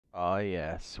Oh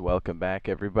yes, welcome back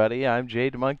everybody. I'm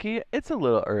Jade Monkey. It's a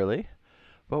little early,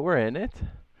 but we're in it.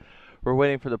 We're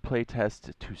waiting for the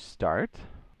playtest to start.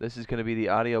 This is going to be the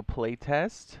audio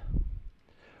playtest,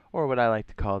 or what I like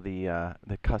to call the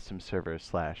custom server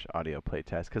slash audio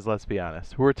playtest. Because let's be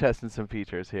honest, we're testing some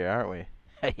features here, aren't we?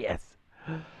 Yes,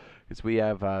 because we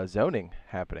have zoning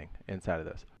happening inside of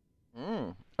this.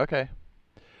 Okay,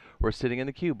 we're sitting in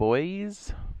the queue,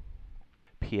 boys.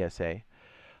 PSA.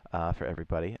 For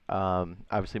everybody.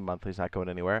 Obviously, monthly's not going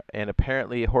anywhere. And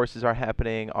apparently, horses are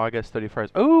happening August 31st.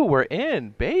 Oh, we're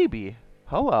in, baby.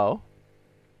 Hello.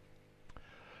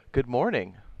 Good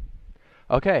morning.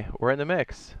 Okay, we're in the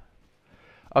mix.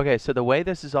 Okay, so the way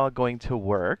this is all going to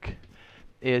work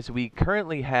is we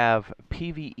currently have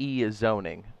PvE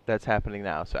zoning that's happening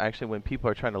now. So actually, when people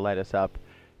are trying to light us up,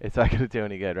 it's not going to do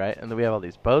any good, right? And then we have all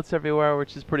these boats everywhere,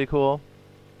 which is pretty cool.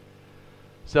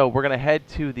 So we're going to head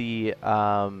to the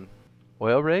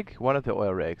oil rig, one of the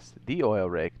oil rigs, the oil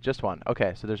rig, just one.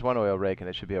 Okay, so there's one oil rig and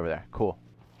it should be over there. Cool.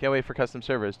 Can't wait for custom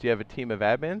servers. Do you have a team of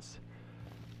admins?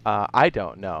 I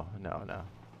don't. No.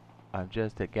 I'm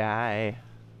just a guy.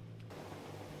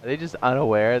 Are they just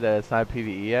unaware that it's not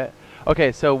PvE yet?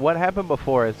 Okay, so what happened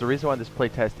before is the reason why this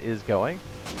playtest is going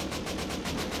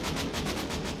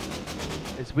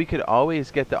is we could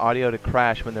always get the audio to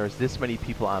crash when there's this many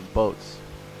people on boats.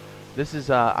 This is,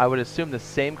 I would assume, the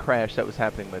same crash that was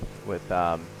happening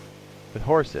with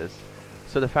horses.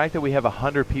 So the fact that we have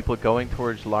 100 people going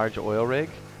towards large oil rig,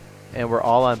 and we're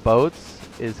all on boats,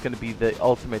 is going to be the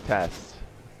ultimate test.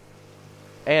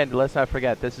 And let's not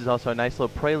forget, this is also a nice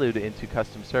little prelude into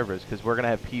custom servers, because we're going to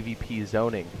have PvP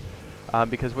zoning.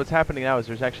 Because what's happening now is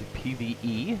there's actually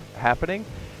PvE happening,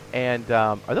 and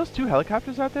are those two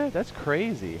helicopters out there? That's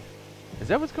crazy. Is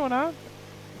that what's going on?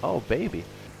 Oh, baby.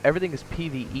 Everything is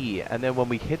PvE, and then when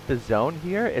we hit the zone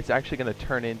here, it's actually going to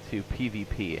turn into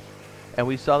PvP. And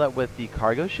we saw that with the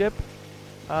cargo ship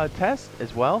test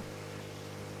as well.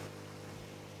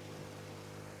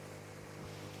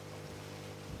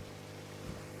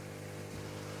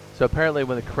 So apparently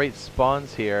when the crate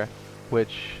spawns here,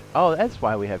 which, oh, that's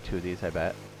why we have two of these, I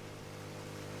bet.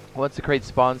 Once the crate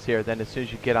spawns here, then as soon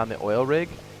as you get on the oil rig,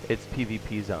 it's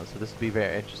PvP zone. So this will be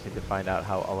very interesting to find out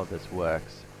how all of this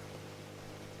works.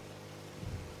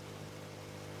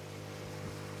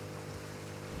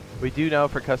 We do know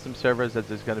for custom servers that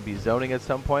there's going to be zoning at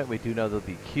some point. We do know there'll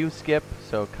be queue skip,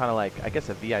 so kind of like, I guess,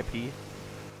 a VIP.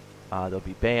 There'll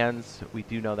be bans. We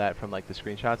do know that from like the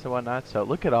screenshots and whatnot. So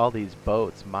look at all these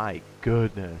boats. My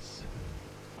goodness.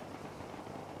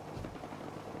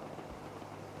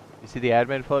 You see the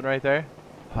admin floating right there?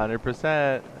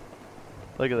 100%.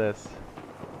 Look at this.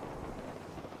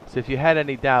 So if you had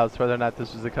any doubts whether or not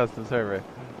this was a custom server,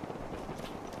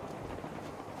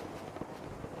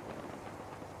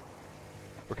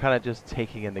 we're kind of just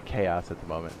taking in the chaos at the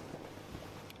moment.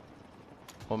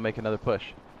 We'll make another push.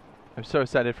 I'm so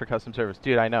excited for custom servers.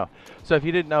 Dude, I know. So if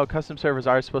you didn't know, custom servers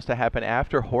are supposed to happen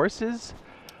after horses.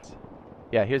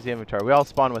 Yeah, here's the inventory. We all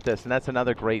spawn with this, and that's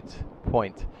another great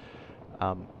point.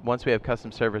 Once we have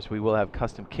custom servers, we will have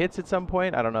custom kits at some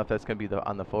point. I don't know if that's going to be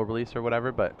on the full release or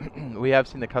whatever, but we have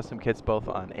seen the custom kits both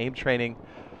on aim training.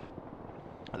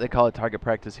 They call it target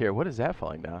practice here. What is that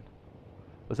falling down?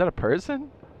 Was that a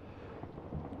person?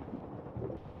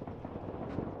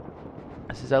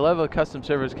 It says, I love how custom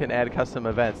servers can add custom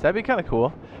events. That'd be kind of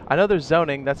cool. I know there's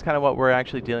zoning. That's kind of what we're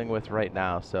actually dealing with right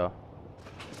now. So,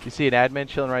 you see an admin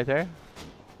chilling right there?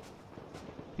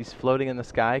 He's floating in the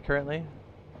sky currently.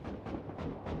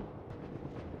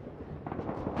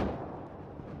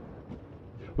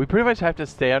 We pretty much have to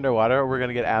stay underwater or we're going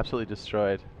to get absolutely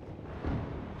destroyed.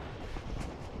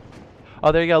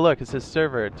 Oh, there you go. Look, it says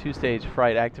server, 2-stage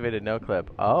fright, activated, no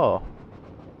clip. Oh.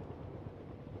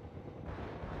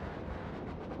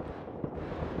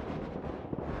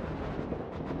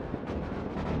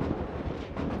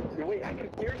 Wait, I can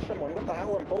hear someone. What the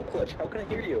hell? I'm boat glitch. How can I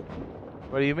hear you?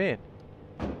 What do you mean?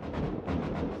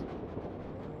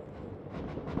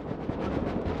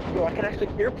 Yo, I can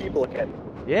actually hear people again.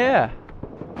 Yeah.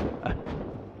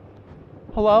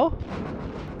 Hello?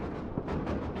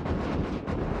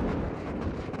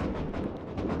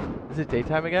 Is it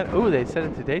daytime again? Ooh, they set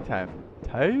it to daytime.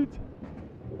 Tight.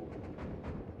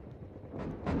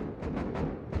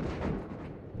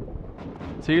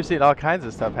 So you're seeing all kinds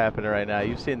of stuff happening right now.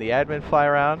 You've seen the admin fly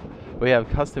around. We have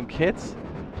custom kits.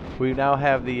 We now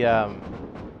have the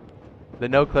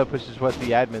no clip, which is what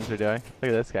the admins are doing.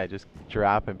 Look at this guy just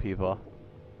dropping people.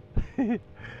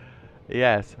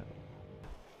 Yes.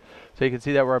 So you can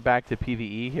see that we're back to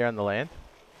PvE here on the land.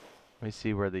 Let me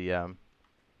see where the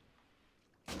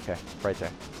okay, right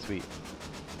there. Sweet.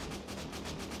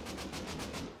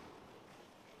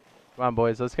 Come on,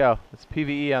 boys, let's go. It's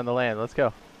PvE on the land. Let's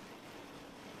go.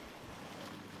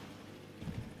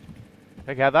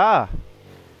 Together.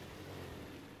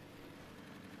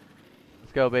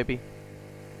 Let's go, baby.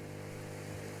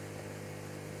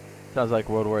 Sounds like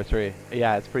World War III.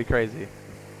 Yeah, it's pretty crazy.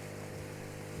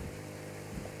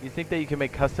 You think that you can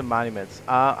make custom monuments?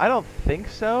 I don't think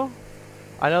so.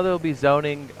 I know there will be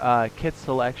zoning, kit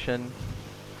selection,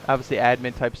 obviously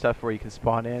admin type stuff where you can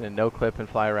spawn in and no clip and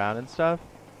fly around and stuff.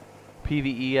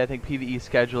 PvE, I think PvE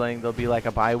scheduling, there'll be like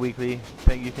a bi-weekly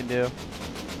thing you can do.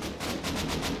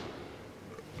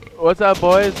 What's up,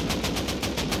 boys?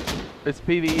 It's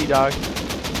PvE, dog.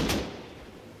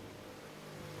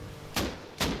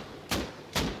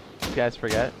 These guys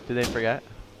forget? Did they forget?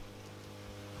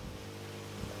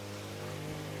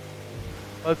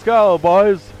 Let's go,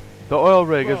 boys. The oil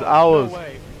rig is ours. No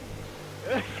way.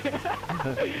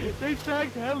 They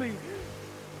tagged heli.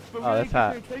 But Oh, that's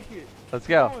hot. Take it. Let's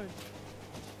go.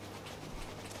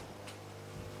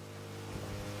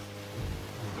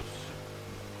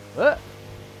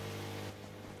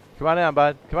 Come on down,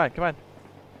 bud. Come on, come on.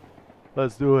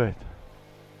 Let's do it.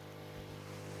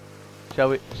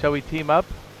 Shall we team up?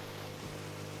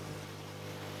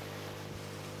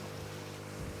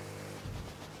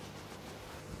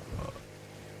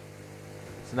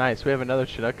 It's nice. We have another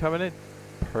Chinook coming in.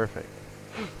 Perfect.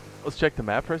 Let's check the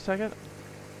map for a second.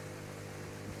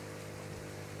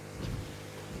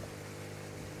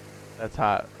 That's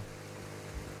hot.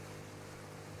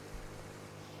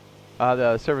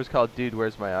 The server's called Dude,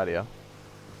 Where's My Audio?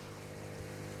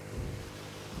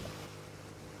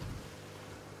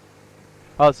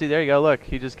 Oh, see, there you go. Look,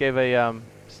 he just gave a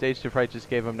Stage to Fright just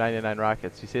gave him 99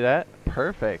 rockets. You see that?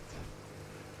 Perfect.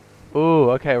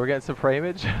 Ooh, okay, we're getting some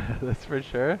frameage. That's for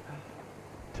sure.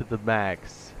 To the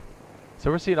max. So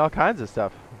we're seeing all kinds of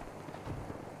stuff.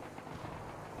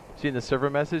 Seeing the server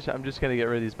message? I'm just gonna get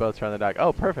rid of these boats around the dock.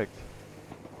 Oh, perfect.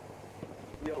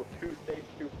 Yo, Stage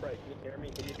 2 Fright, can you hear me?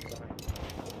 Give me a sign.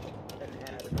 An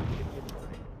ad. Give me a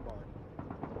sign. Come on.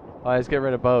 Oh, let's get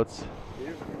rid of boats.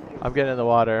 Dude, I'm getting in the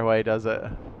water while he does it.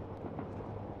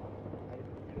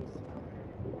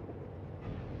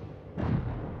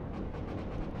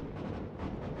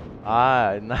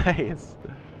 Ah, nice.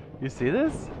 You see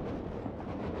this?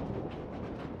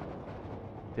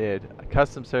 Dude,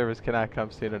 custom servers cannot come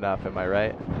soon enough, am I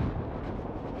right?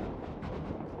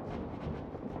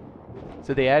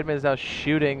 So the admin is now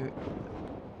shooting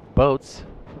boats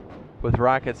with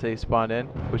rockets they spawned in,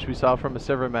 which we saw from a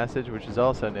server message, which is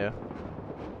also new.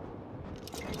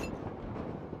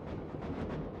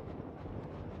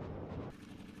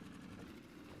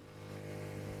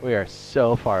 We are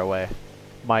so far away.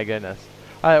 My goodness.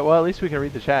 Alright, well, at least we can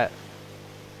read the chat.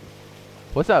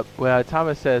 What's up? Well,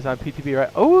 Thomas says on PTB,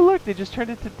 right? Oh, look, they just turned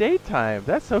it to daytime.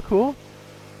 That's so cool.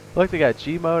 Look, they got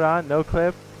G mode on, no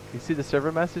clip. You see the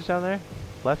server message down there?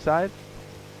 Left side?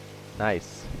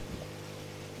 Nice.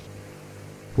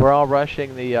 We're all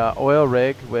rushing the oil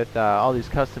rig with all these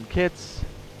custom kits,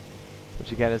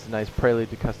 which again is a nice prelude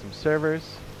to custom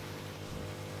servers.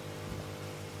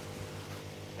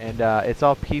 And it's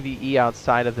all PvE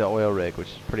outside of the oil rig, which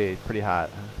is pretty hot.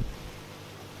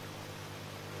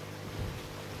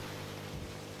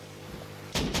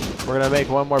 We're gonna make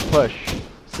one more push,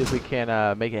 see if we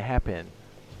can make it happen.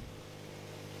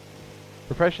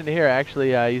 Refreshing to hear,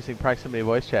 actually using proximity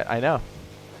voice chat. I know.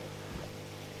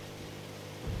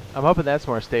 I'm hoping that's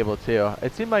more stable too.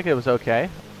 It seemed like it was okay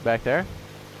back there.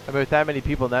 I mean, with that many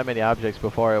people and that many objects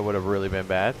before, it would have really been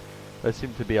bad. But it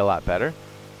seemed to be a lot better.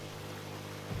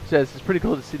 Says it's pretty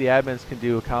cool to see the admins can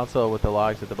do a console with the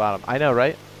logs at the bottom. I know,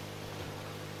 right?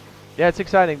 Yeah, it's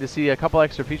exciting to see a couple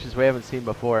extra features we haven't seen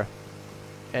before.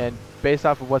 And based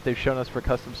off of what they've shown us for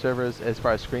custom servers as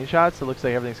far as screenshots, it looks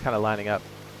like everything's kind of lining up.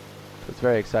 It's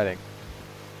very exciting.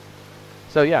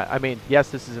 So yeah, I mean, yes,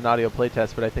 this is an audio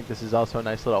playtest, but I think this is also a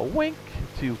nice little wink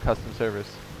to custom servers.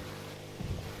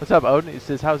 What's up, Odin? He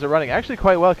says, how's it running? Actually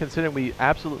quite well, considering we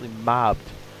absolutely mobbed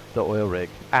the oil rig.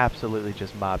 Absolutely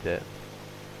just mobbed it.